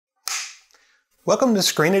Welcome to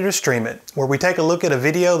Screen It or Stream It, where we take a look at a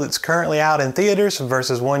video that's currently out in theaters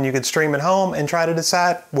versus one you could stream at home and try to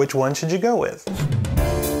decide which one should you go with.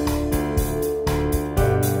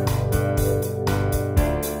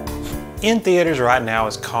 In theaters right now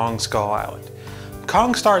is Kong Skull Island.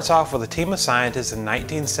 Kong starts off with a team of scientists in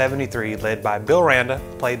 1973 led by Bill Randa,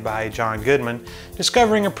 played by John Goodman,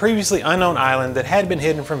 discovering a previously unknown island that had been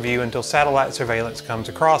hidden from view until satellite surveillance comes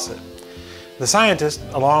across it. The scientists,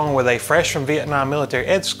 along with a fresh from Vietnam military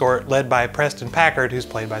escort led by Preston Packard, who's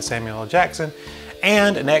played by Samuel L. Jackson,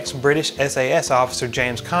 and an ex-British SAS officer,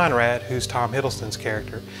 James Conrad, who's Tom Hiddleston's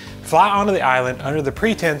character, fly onto the island under the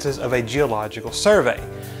pretenses of a geological survey.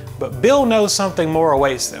 But Bill knows something more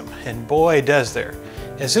awaits them, and boy does there.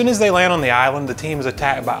 As soon as they land on the island, the team is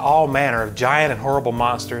attacked by all manner of giant and horrible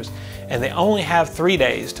monsters, and they only have 3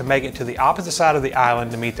 days to make it to the opposite side of the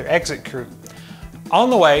island to meet their exit crew. On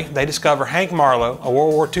the way, they discover Hank Marlowe, a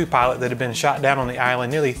World War II pilot that had been shot down on the island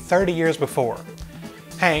nearly 30 years before.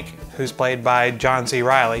 Hank, who's played by John C.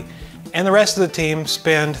 Reilly, and the rest of the team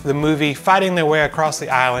spend the movie fighting their way across the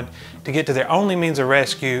island to get to their only means of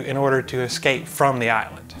rescue in order to escape from the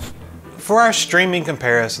island. For our streaming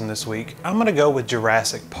comparison this week, I'm going to go with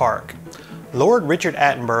Jurassic Park. Lord Richard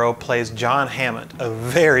Attenborough plays John Hammond, a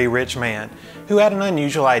very rich man who had an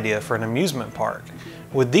unusual idea for an amusement park.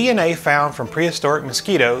 With DNA found from prehistoric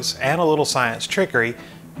mosquitoes and a little science trickery,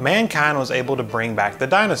 mankind was able to bring back the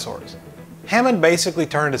dinosaurs. Hammond basically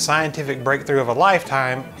turned a scientific breakthrough of a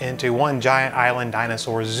lifetime into one giant island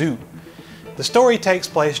dinosaur zoo. The story takes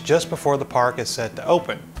place just before the park is set to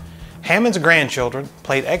open. Hammond's grandchildren,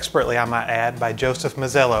 played expertly I might add by Joseph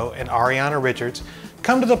Mazzello and Ariana Richards,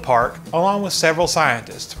 come to the park along with several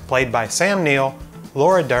scientists, played by Sam Neill,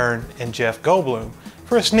 Laura Dern, and Jeff Goldblum,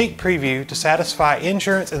 for a sneak preview to satisfy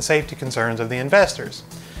insurance and safety concerns of the investors.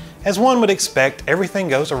 As one would expect, everything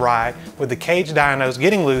goes awry with the caged dinos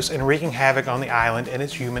getting loose and wreaking havoc on the island and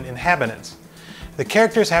its human inhabitants. The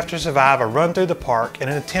characters have to survive a run through the park in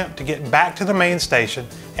an attempt to get back to the main station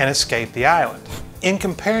and escape the island. In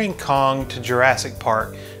comparing Kong to Jurassic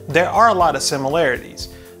Park, there are a lot of similarities.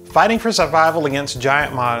 Fighting for survival against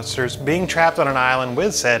giant monsters, being trapped on an island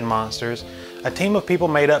with said monsters, a team of people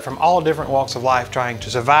made up from all different walks of life trying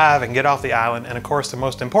to survive and get off the island, and of course the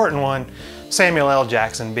most important one, Samuel L.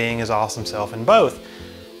 Jackson being his awesome self in both.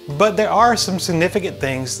 But there are some significant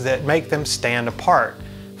things that make them stand apart.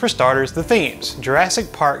 For starters, the themes.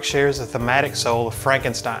 Jurassic Park shares the thematic soul of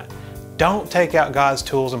Frankenstein. Don't take out God's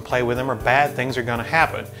tools and play with them or bad things are going to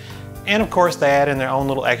happen. And of course they add in their own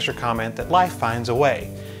little extra comment that life finds a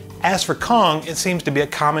way. As for Kong, it seems to be a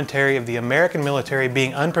commentary of the American military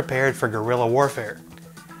being unprepared for guerrilla warfare.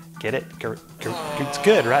 Get it? It's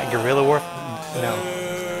good, right? Guerrilla warfare?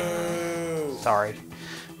 No. Sorry.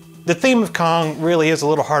 The theme of Kong really is a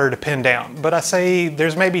little harder to pin down, but I say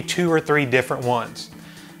there's maybe 2 or 3 different ones.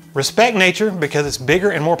 Respect nature because it's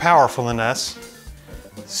bigger and more powerful than us.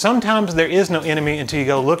 Sometimes there is no enemy until you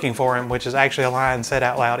go looking for him, which is actually a line said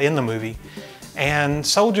out loud in the movie. And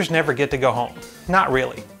soldiers never get to go home. Not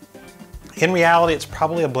really. In reality, it's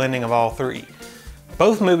probably a blending of all 3.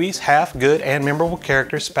 Both movies have good and memorable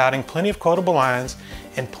characters spouting plenty of quotable lines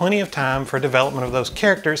and plenty of time for development of those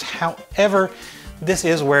characters. However, this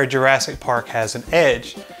is where Jurassic Park has an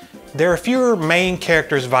edge. There are fewer main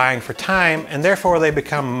characters vying for time, and therefore they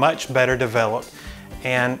become much better developed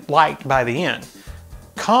and liked by the end.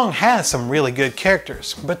 Kong has some really good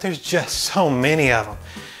characters, but there's just so many of them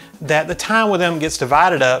that the time with them gets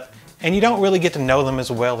divided up and you don't really get to know them as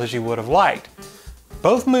well as you would have liked.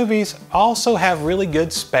 Both movies also have really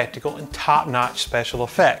good spectacle and top-notch special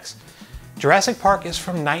effects. Jurassic Park is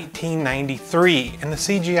from 1993, and the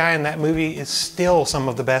CGI in that movie is still some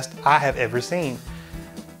of the best I have ever seen.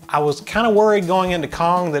 I was kind of worried going into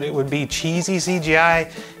Kong that it would be cheesy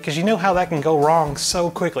CGI, because you know how that can go wrong so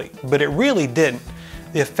quickly, but it really didn't.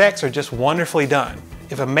 The effects are just wonderfully done.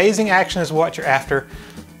 If amazing action is what you're after,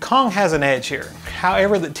 Kong has an edge here.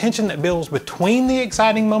 However, the tension that builds between the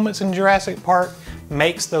exciting moments in Jurassic Park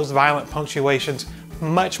makes those violent punctuations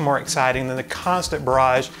much more exciting than the constant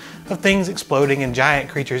barrage of things exploding and giant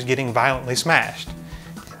creatures getting violently smashed.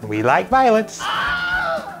 We like violence.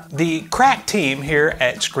 The crack team here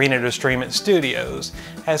at Screen It or Stream It Studios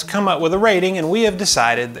has come up with a rating, and we have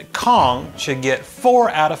decided that Kong should get 4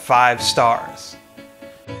 out of 5 stars.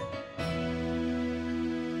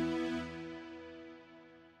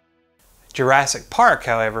 Jurassic Park,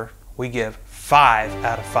 however, we give 5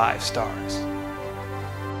 out of 5 stars.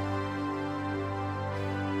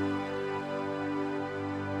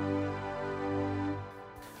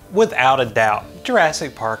 Without a doubt,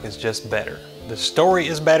 Jurassic Park is just better. The story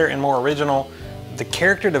is better and more original. The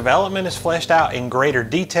character development is fleshed out in greater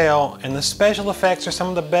detail, and the special effects are some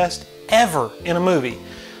of the best ever in a movie.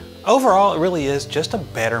 Overall, it really is just a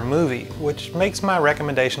better movie, which makes my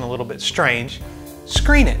recommendation a little bit strange.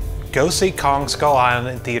 Screen it. Go see Kong Skull Island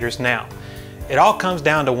in theaters now. It all comes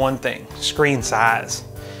down to one thing: screen size.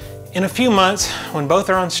 In a few months, when both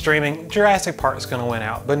are on streaming, Jurassic Park is going to win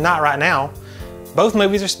out, but not right now. Both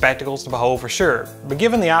movies are spectacles to behold for sure, but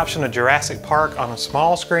given the option of Jurassic Park on a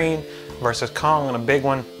small screen versus Kong on a big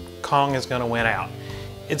one, Kong is going to win out.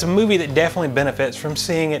 It's a movie that definitely benefits from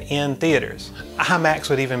seeing it in theaters. IMAX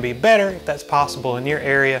would even be better if that's possible in your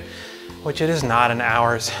area, which it is not in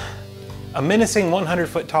ours. A menacing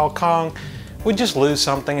 100-foot tall Kong would just lose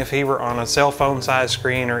something if he were on a cell phone sized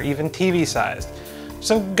screen or even TV sized.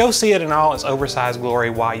 So go see it in all its oversized glory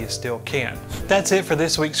while you still can. That's it for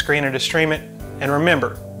this week's Screener to Stream It. And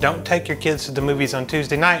remember, don't take your kids to the movies on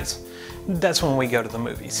Tuesday nights. That's when we go to the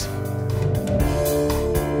movies.